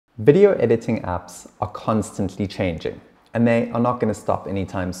Video editing apps are constantly changing, and they are not going to stop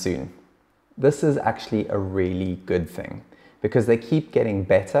anytime soon. This is actually a really good thing because they keep getting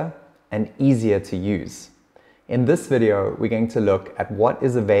better and easier to use. In this video, we're going to look at what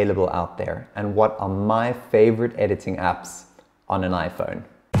is available out there and what are my favorite editing apps on an iPhone.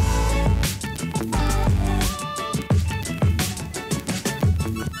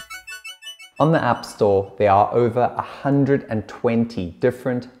 On the App Store, there are over 120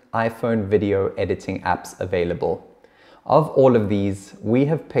 different iPhone video editing apps available. Of all of these, we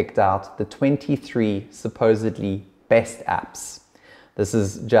have picked out the 23 supposedly best apps. This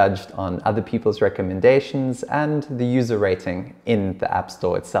is judged on other people's recommendations and the user rating in the App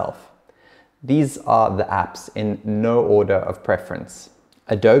Store itself. These are the apps in no order of preference: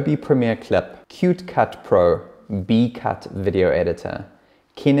 Adobe Premiere Clip, BeeCut Pro, BeeCut-Video Editor,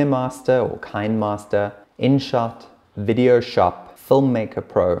 KineMaster, InShot, VideoShow, Filmmaker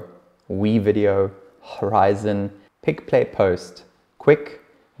Pro, WeVideo, Horizon, PicPlayPost, Quik,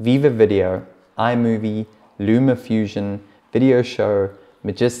 VivaVideo, iMovie, LumaFusion, VideoShow,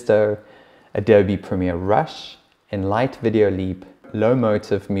 Magisto, Adobe Premiere Rush, Enlight Videoleap,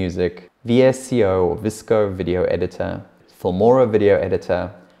 Lomotif Music, VSCO or VSCO Video Editor, Filmora Video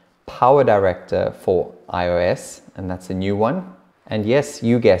Editor, Powerdirector for iOS, and that's a new one. And yes,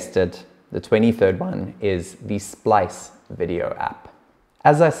 you guessed it, the 23rd one is the Splice Video app.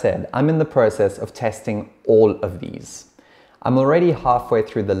 As I said, I'm in the process of testing all of these. I'm already halfway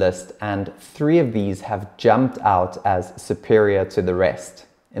through the list and 3 of these have jumped out as superior to the rest.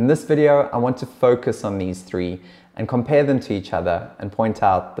 In this video, I want to focus on these 3 and compare them to each other and point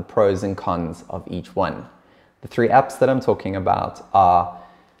out the pros and cons of each one. The 3 apps that I'm talking about are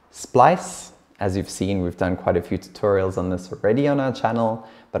Splice. As you've seen, we've done quite a few tutorials on this already on our channel,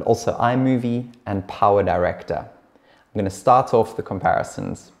 but also iMovie and Powerdirector. I'm going to start off the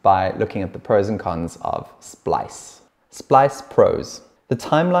comparisons by looking at the pros and cons of Splice. Splice pros. The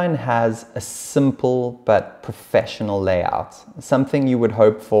timeline has a simple but professional layout, something you would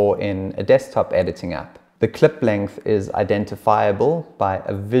hope for in a desktop editing app. The clip length is identifiable by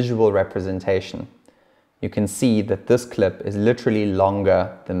a visual representation. You can see that this clip is literally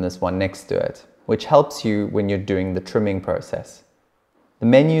longer than this one next to it, which helps you when you're doing the trimming process. The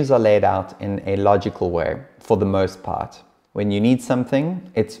menus are laid out in a logical way for the most part. When you need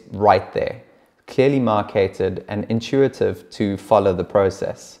something, it's right there, clearly marketed and intuitive to follow the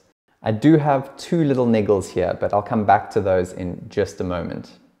process. I do have 2 little niggles here, but I'll come back to those in just a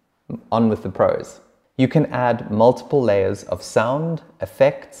moment. On with the pros. You can add multiple layers of sound,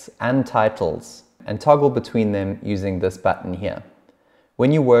 effects, and titles, and toggle between them using this button here.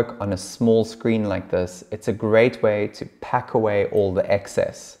 When you work on a small screen like this, it's a great way to pack away all the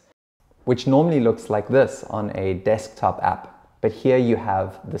excess, which normally looks like this on a desktop app, but here you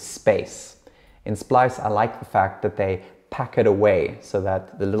have the space. In Splice, I like the fact that they pack it away so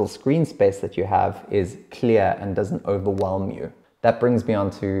that the little screen space that you have is clear and doesn't overwhelm you. That brings me on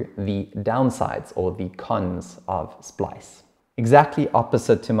to the downsides or the cons of Splice. Exactly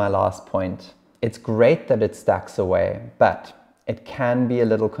opposite to my last point. It's great that it stacks away, but it can be a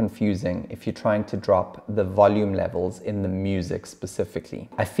little confusing if you're trying to drop the volume levels in the music specifically.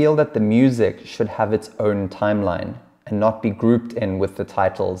 I feel that the music should have its own timeline and not be grouped in with the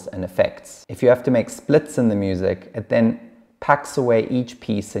titles and effects. If you have to make splits in the music, it then packs away each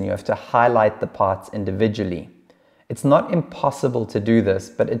piece and you have to highlight the parts individually. It's not impossible to do this,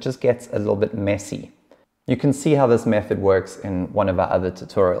 but it just gets a little bit messy. You can see how this method works in one of our other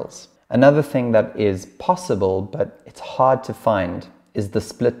tutorials. Another thing that is possible, but it's hard to find, is the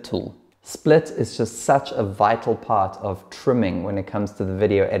split tool. Split is just such a vital part of trimming when it comes to the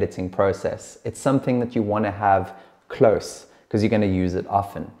video editing process. It's something that you want to have close because you're going to use it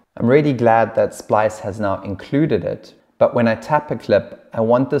often. I'm really glad that Splice has now included it, but when I tap a clip, I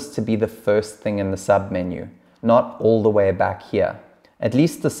want this to be the first thing in the submenu, not all the way back here. At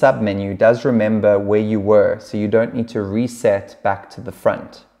least the submenu does remember where you were, so you don't need to reset back to the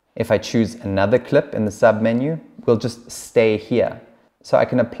front. If I choose another clip in the submenu, we'll just stay here, so I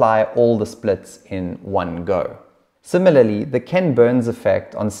can apply all the splits in one go. Similarly, the Ken Burns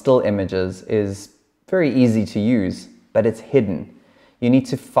effect on still images is very easy to use, but it's hidden. You need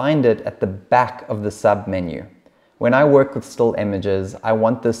to find it at the back of the submenu. When I work with still images, I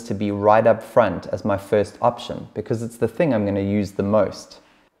want this to be right up front as my first option because it's the thing I'm going to use the most.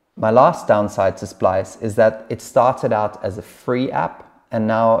 My last downside to Splice is that it started out as a free app and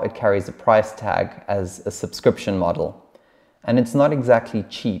now it carries a price tag as a subscription model. And it's not exactly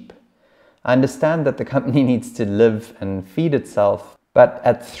cheap. I understand that the company needs to live and feed itself, but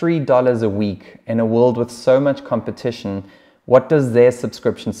at $3 a week in a world with so much competition, What does their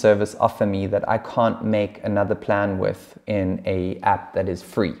subscription service offer me that I can't make another plan with in an app that is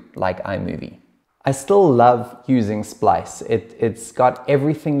free, like iMovie? I still love using Splice. It's got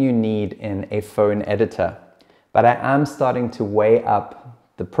everything you need in a phone editor, but I am starting to weigh up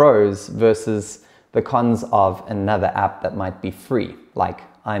the pros versus the cons of another app that might be free, like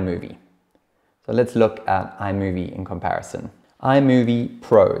iMovie. So let's look at iMovie in comparison. iMovie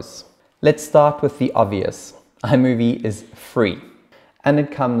pros. Let's start with the obvious. iMovie is free and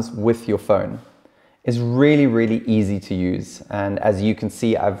it comes with your phone. It's really, really easy to use, and as you can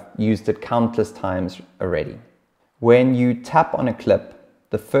see, I've used it countless times already. When you tap on a clip,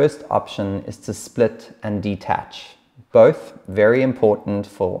 the first option is to split and detach. Both very important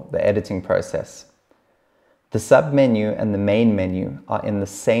for the editing process. The sub-menu and the main menu are in the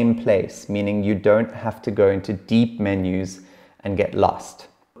same place, meaning you don't have to go into deep menus and get lost.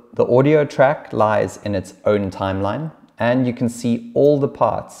 The audio track lies in its own timeline, and you can see all the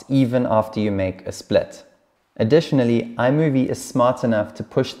parts even after you make a split. Additionally, iMovie is smart enough to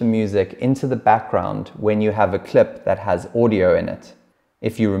push the music into the background when you have a clip that has audio in it.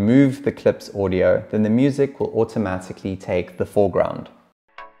 If you remove the clip's audio, then the music will automatically take the foreground.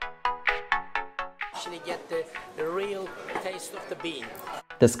 Actually get the real taste of the bean.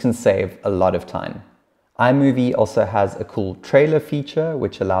 This can save a lot of time. iMovie also has a cool trailer feature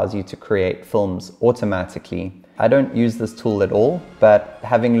which allows you to create films automatically. I don't use this tool at all, but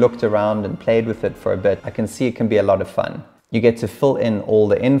having looked around and played with it for a bit, I can see it can be a lot of fun. You get to fill in all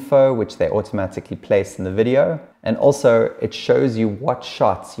the info which they automatically place in the video, and also it shows you what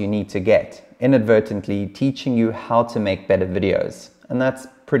shots you need to get, inadvertently teaching you how to make better videos, and that's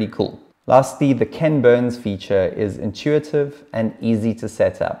pretty cool. Lastly, the Ken Burns feature is intuitive and easy to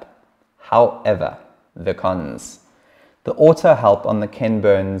set up. However, the cons. The auto help on the Ken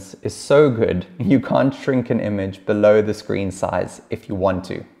Burns is so good, you can't shrink an image below the screen size if you want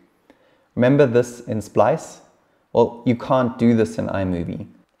to. Remember this in Splice? Well, you can't do this in iMovie.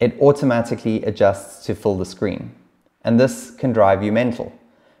 It automatically adjusts to fill the screen, and this can drive you mental.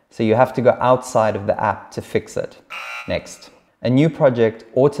 So you have to go outside of the app to fix it. Next, a new project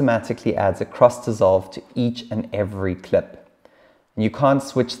automatically adds a cross dissolve to each and every clip. You can't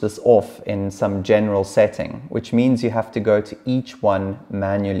switch this off in some general setting, which means you have to go to each one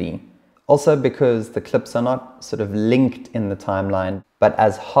manually. Also, because the clips are not sort of linked in the timeline, but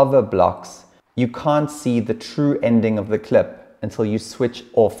as hover blocks, you can't see the true ending of the clip until you switch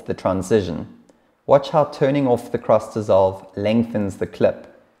off the transition. Watch how turning off the cross dissolve lengthens the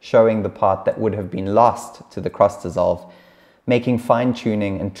clip, showing the part that would have been lost to the cross dissolve, making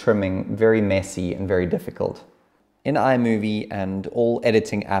fine-tuning and trimming very messy and very difficult. In iMovie and all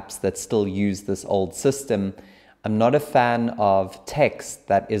editing apps that still use this old system, I'm not a fan of text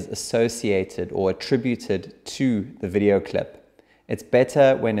that is associated or attributed to the video clip. It's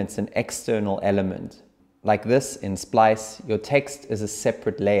better when it's an external element. Like this in Splice, your text is a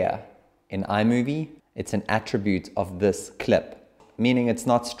separate layer. In iMovie, it's an attribute of this clip, meaning it's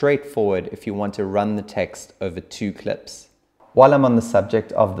not straightforward if you want to run the text over two clips. While I'm on the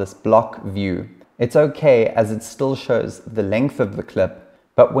subject of this block view, it's okay as it still shows the length of the clip,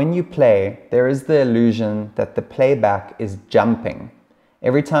 but when you play, there is the illusion that the playback is jumping.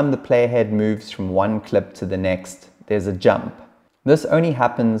 Every time the playhead moves from one clip to the next, there's a jump. This only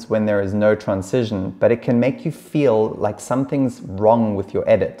happens when there is no transition, but it can make you feel like something's wrong with your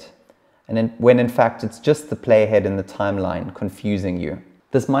edit, when in fact it's just the playhead in the timeline confusing you.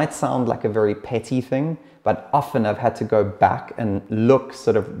 This might sound like a very petty thing, but often I've had to go back and look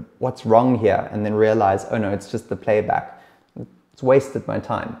sort of what's wrong here and then realize, oh no, it's just the playback. It's wasted my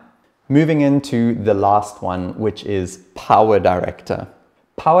time. Moving into the last one, which is Powerdirector.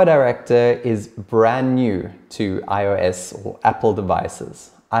 Powerdirector is brand new to iOS or Apple devices.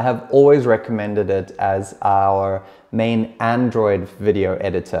 I have always recommended it as our main Android video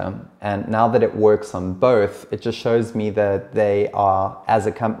editor, and now that it works on both, it just shows me that they are, as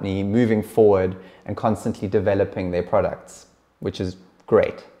a company, moving forward and constantly developing their products, which is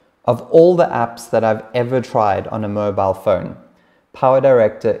great. Of all the apps that I've ever tried on a mobile phone,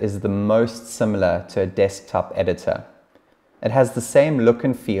 Powerdirector is the most similar to a desktop editor. It has the same look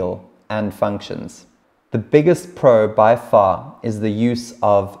and feel and functions. The biggest pro by far is the use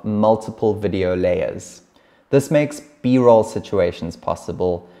of multiple video layers. This makes B-roll situations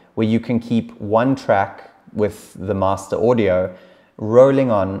possible, where you can keep one track with the master audio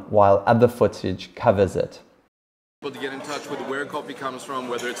rolling on while other footage covers it. To get in touch with where copy comes from,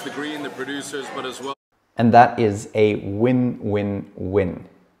 whether it's the green, the producers, but as well. And that is a win-win-win.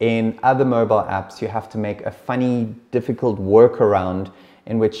 In other mobile apps, you have to make a funny, difficult workaround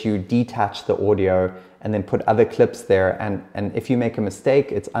in which you detach the audio and then put other clips there. And if you make a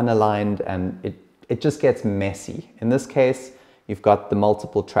mistake, it's unaligned and it just gets messy. In this case, you've got the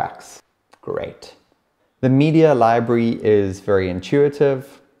multiple tracks. Great. The media library is very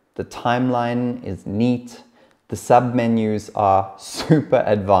intuitive. The timeline is neat. The submenus are super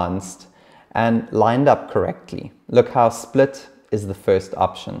advanced and lined up correctly. Look how split is the first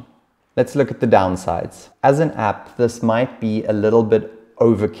option. Let's look at the downsides. As an app, this might be a little bit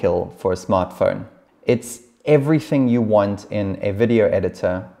overkill for a smartphone. It's everything you want in a video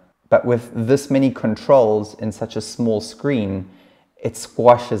editor, but with this many controls in such a small screen, it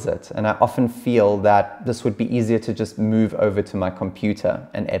squashes it. And I often feel that this would be easier to just move over to my computer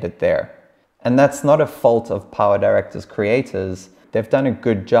and edit there. And that's not a fault of Powerdirector's creators. They've done a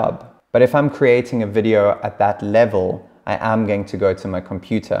good job. But if I'm creating a video at that level, I am going to go to my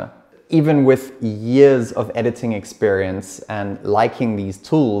computer. Even with years of editing experience and liking these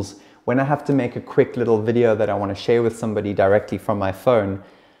tools, when I have to make a quick little video that I want to share with somebody directly from my phone,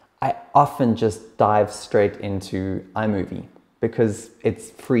 I often just dive straight into iMovie because it's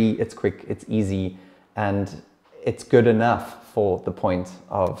free, it's quick, it's easy, and it's good enough for the point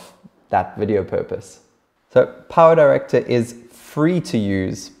of that video purpose. So Powerdirector is free to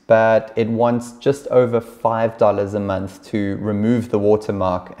use, but it wants just over $5 a month to remove the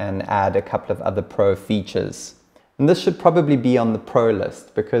watermark and add a couple of other pro features. And this should probably be on the pro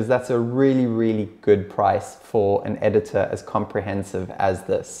list because that's a really, really good price for an editor as comprehensive as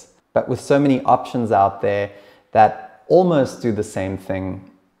this. But with so many options out there that almost do the same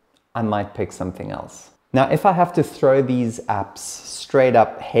thing, I might pick something else. Now, if I have to throw these apps straight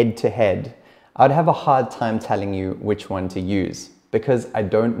up head to head, I'd have a hard time telling you which one to use because I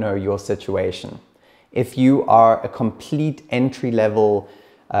don't know your situation. If you are a complete entry-level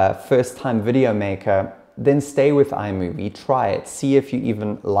first-time video maker, then stay with iMovie, try it, see if you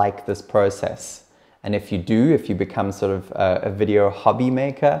even like this process. And if you do, if you become sort of a video hobby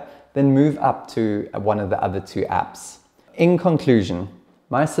maker, then move up to one of the other two apps. In conclusion,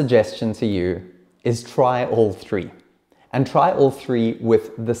 my suggestion to you is try all three. And try all three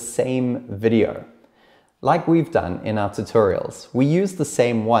with the same video. Like we've done in our tutorials, we use the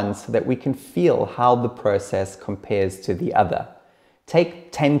same one so that we can feel how the process compares to the other.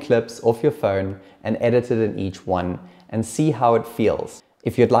 Take 10 clips off your phone and edit it in each one and see how it feels.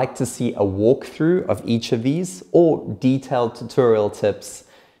 If you'd like to see a walkthrough of each of these or detailed tutorial tips,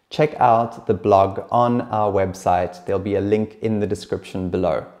 check out the blog on our website. There'll be a link in the description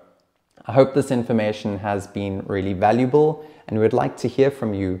below. I hope this information has been really valuable and we'd like to hear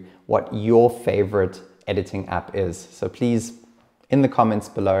from you what your favorite editing app is. So please, in the comments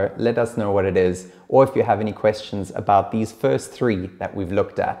below, let us know what it is, or if you have any questions about these first three that we've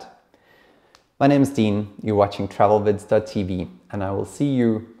looked at. My name is Dean, you're watching Travelvids.tv, and I will see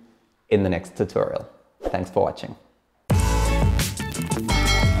you in the next tutorial. Thanks for watching.